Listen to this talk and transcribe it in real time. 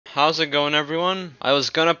How's it going, everyone? I was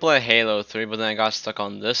gonna play Halo 3, but then I got stuck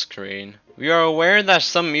on this screen. We are aware that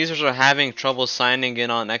some users are having trouble signing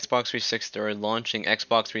in on Xbox 360 or launching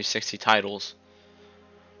Xbox 360 titles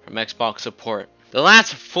from Xbox support. The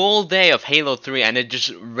last full day of Halo 3 and it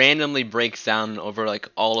just randomly breaks down over like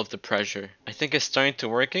all of the pressure. I think it's starting to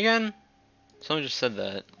work again? Someone just said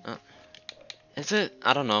that. Is it?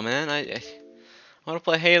 I don't know, man. I want to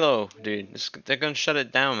play Halo, dude. They're gonna shut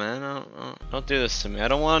it down, man. Don't do this to me. I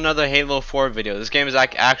don't want another Halo 4 video. This game is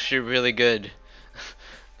actually really good.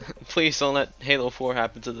 Please don't let Halo 4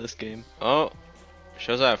 happen to this game. Oh,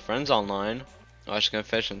 shows I have friends online. Oh, I'm just gonna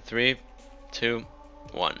finish in 3, 2,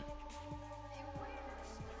 1.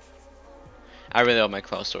 I really hope my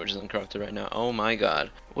cloud storage isn't corrupted right now. Oh my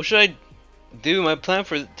god. What should I do? My plan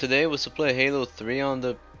for today was to play Halo 3 on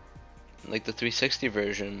the 360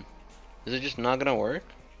 version. Is it just not gonna work?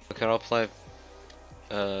 Okay, I'll play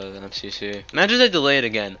MCC. Imagine they delay it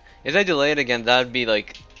again. If they delay it again, that'd be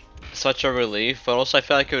like such a relief, but also I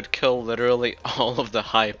feel like it would kill literally all of the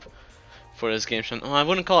hype for this game. Oh, I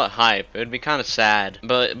wouldn't call it hype. It would be kind of sad,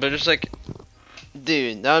 but just like,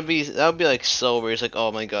 dude, that would be like so weird. It's like,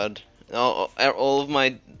 oh my god, all of my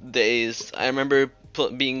days. I remember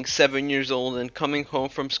being 7 years old and coming home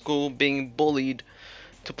from school being bullied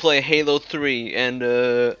to play Halo 3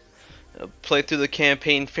 and play through the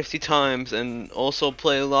campaign 50 times and also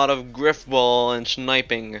play a lot of griffball and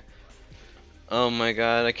sniping. Oh my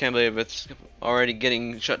god, I can't believe it's already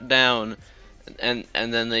getting shut down, and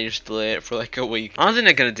then they just delay it for like a week. I don't think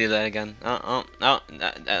they're gonna do that again. I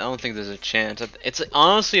don't think there's a chance. It's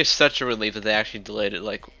honestly such a relief that they actually delayed it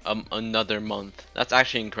like another month. That's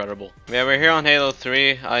actually incredible. Yeah, we're here on Halo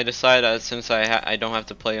 3. I decided that since I don't have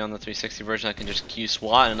to play on the 360 version, I can just Q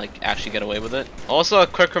SWAT and like actually get away with it. Also, a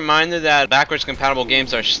quick reminder that backwards compatible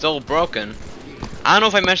games are still broken. I don't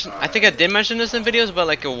know if I mentioned, I think I did mention this in videos, but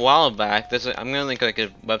like a while back, I'm gonna link like a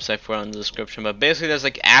website for it in the description, but basically there's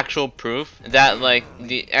like actual proof that like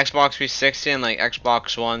the Xbox 360 and like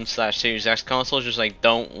Xbox One / Series X consoles just like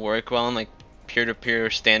don't work well in like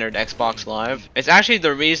peer-to-peer standard Xbox Live. It's actually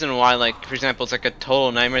the reason why, like, for example, it's like a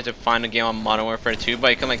total nightmare to find a game on Modern Warfare 2,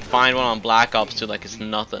 but you can like find one on Black Ops 2 like it's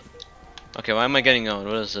nothing. Okay, why am I getting on?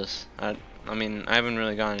 What is this? I mean, I haven't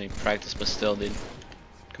really gotten any practice, but still, dude.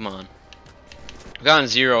 Come on. I've gotten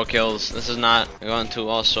 0 kills. This is not going too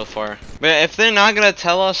well so far. But if they're not gonna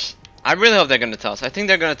tell us, I really hope they're gonna tell us. I think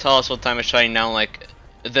they're gonna tell us what time it's shutting down, like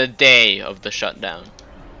the day of the shutdown.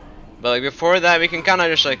 But like before that, we can kind of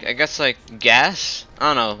just like, I guess, like guess.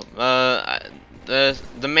 I don't know.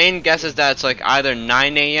 The main guess is that it's like either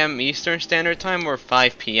 9 AM Eastern Standard Time or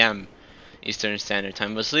 5 PM Eastern Standard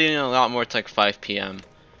Time. But it's leading a lot more to like 5 PM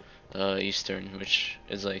Eastern, which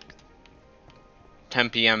is like 10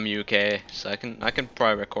 PM UK, so I can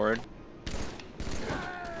probably record.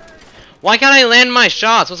 Why can't I land my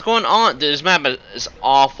shots? What's going on? Dude, this map is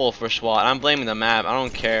awful for SWAT. I'm blaming the map. I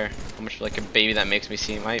don't care how much like a baby that makes me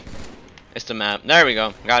seem. It's the map. There we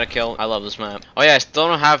go. Got a kill. I love this map. Oh yeah, I still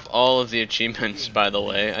don't have all of the achievements, by the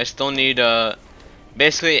way. I still need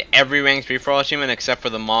basically every rank 3 for all achievement except for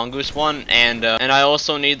the Mongoose one, and I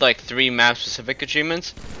also need like 3 map specific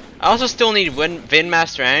achievements. I also still need Vin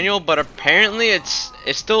Master Annual, but apparently it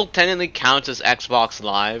still technically counts as Xbox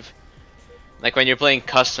Live, like when you're playing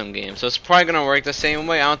custom games. So it's probably gonna work the same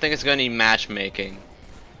way. I don't think it's gonna need matchmaking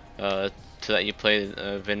to that you play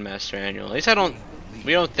Vin Master Annual. At least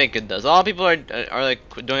we don't think it does. A lot of people are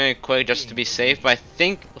like doing it quick just to be safe, but I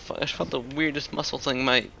think I just felt the weirdest muscle thing in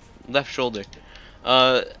my left shoulder.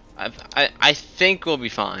 I think we'll be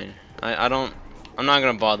fine. I'm not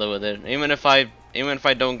gonna bother with it. Even if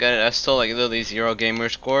I don't get it, I still like literally 0 gamer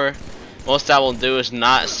score. Most that will do is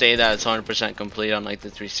not say that it's 100% complete on like the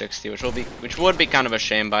 360, which would be kind of a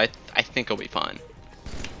shame, but I think it'll be fine.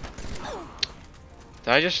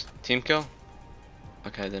 Did I just team kill?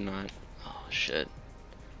 Okay, I did not. Oh shit,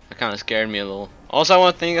 that kind of scared me a little. Also, I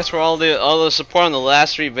want to thank us for all the support on the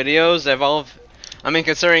last 3 videos. I mean,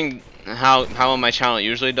 considering how my channel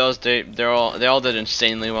usually does, they all did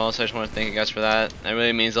insanely well, so I just want to thank you guys for that. That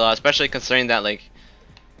really means a lot, especially considering that like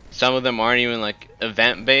some of them aren't even like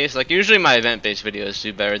event based. Like usually my event based videos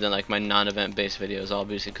do better than like my non-event based videos,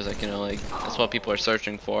 obviously, because like, you know, like that's what people are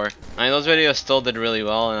searching for. I mean, those videos still did really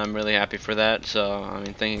well, and I'm really happy for that. So I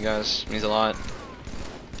mean, thank you guys, it means a lot.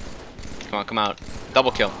 Come on, come out,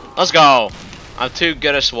 double kill, let's go. I'm too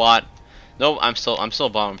good at SWAT. Nope, I'm still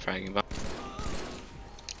bottom fragging.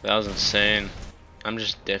 That was insane. I'm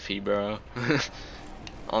just diffy, bro.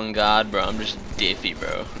 On God, bro, I'm just diffy,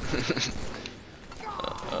 bro.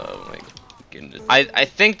 Oh my goodness. I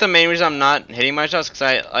think the main reason I'm not hitting my shots is because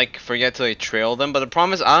I like forget to like trail them. But the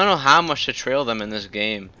problem is I don't know how much to trail them in this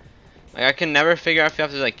game. Like, I can never figure out if you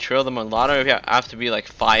have to like trail them a lot or if you have to be like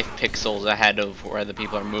 5 pixels ahead of where the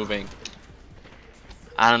people are moving.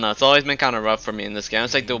 I don't know, it's always been kind of rough for me in this game.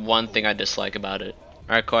 It's like the one thing I dislike about it.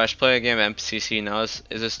 Alright, Clash, play a game of MCC now. Is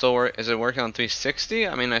it still is it working on 360?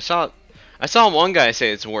 I mean, I saw one guy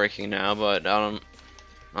say it's working now, but I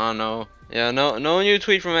don't know. Yeah, no new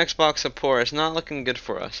tweet from Xbox support. It's not looking good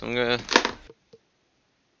for us. I'm gonna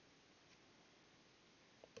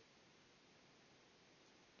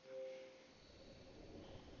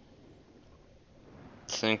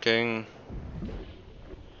thinking.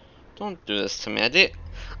 Don't do this to me.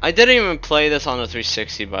 I didn't even play this on the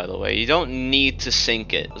 360, by the way. You don't need to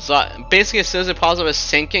sync it. So basically, as soon as it pops up as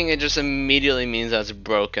syncing, it just immediately means that it's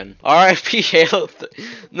broken. R.I.P. Halo.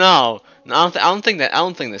 No, I don't think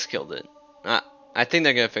this killed it. I think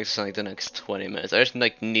they're gonna fix this in like the next 20 minutes. I just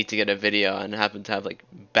like need to get a video and happen to have like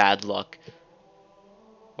bad luck.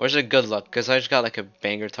 Or is it good luck? Cause I just got like a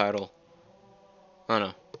banger title. I don't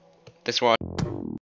know. Thanks for watching.